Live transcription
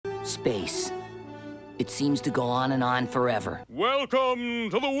Space. It seems to go on and on forever. Welcome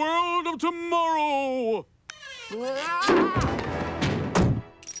to the world of tomorrow!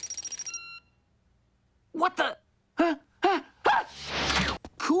 What the?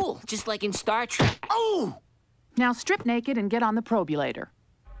 Cool, just like in Star Trek. Oh! Now strip naked and get on the probulator.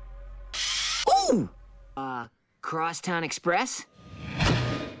 Ooh! Crosstown Express?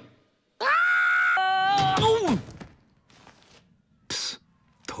 Ooh! Psst,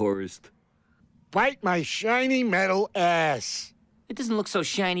 tourist. Bite my shiny metal ass. It doesn't look so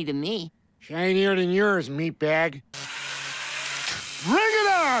shiny to me. Shinier than yours, meatbag. Bring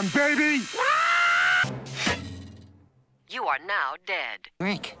it on, baby! You are now dead.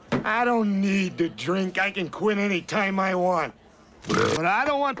 Drink. I don't need to drink. I can quit any time I want. But I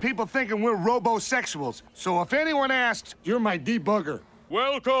don't want people thinking we're robosexuals. So if anyone asks, you're my debugger.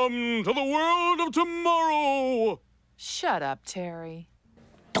 Welcome to the world of tomorrow! Shut up, Terry.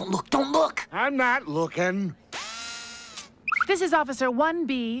 Don't look, don't look! I'm not looking. This is Officer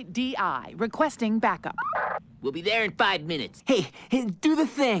 1B DI, requesting backup. We'll be there in 5 minutes. Hey, do the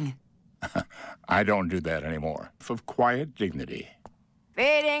thing. I don't do that anymore. Of quiet dignity.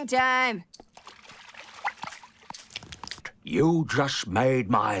 Feeding time. You just made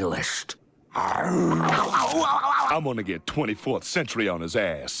my list. I'm gonna get 24th century on his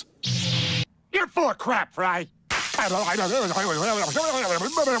ass. You're full of crap, Fry.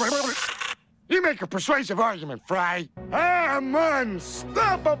 You make a persuasive argument, Fry. I'm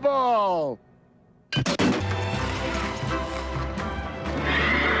unstoppable!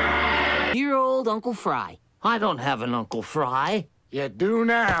 Dear old Uncle Fry. I don't have an Uncle Fry. You do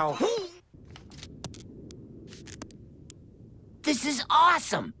now. This is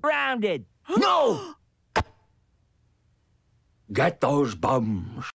awesome! Grounded. No! Get those bums.